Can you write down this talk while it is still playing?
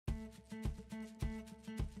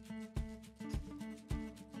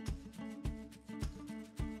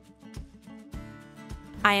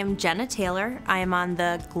I am Jennah Taylor. I am on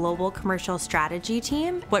the global commercial strategy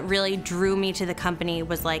team. What really drew me to the company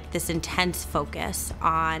was like this intense focus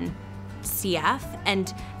on CF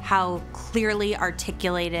and how clearly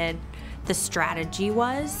articulated the strategy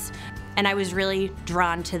was. And I was really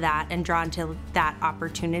drawn to that and drawn to that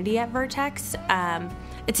opportunity at Vertex.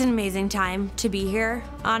 It's an amazing time to be here,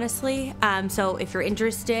 honestly. So if you're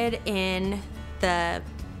interested in the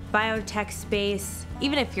biotech space,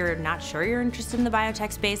 even if you're not sure you're interested in the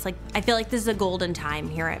biotech space, like I feel like this is a golden time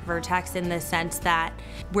here at Vertex in the sense that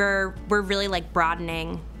we're really like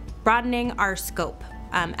broadening our scope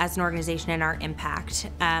as an organization and our impact.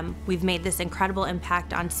 We've made this incredible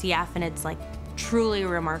impact on CF, and it's like truly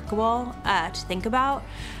remarkable to think about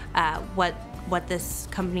what this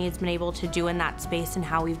company has been able to do in that space and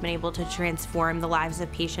how we've been able to transform the lives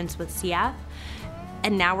of patients with CF.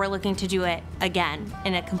 And now we're looking to do it again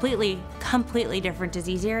in a completely different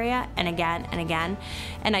disease area, and again and again.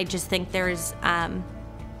 And I just think there's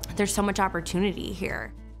so much opportunity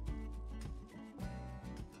here.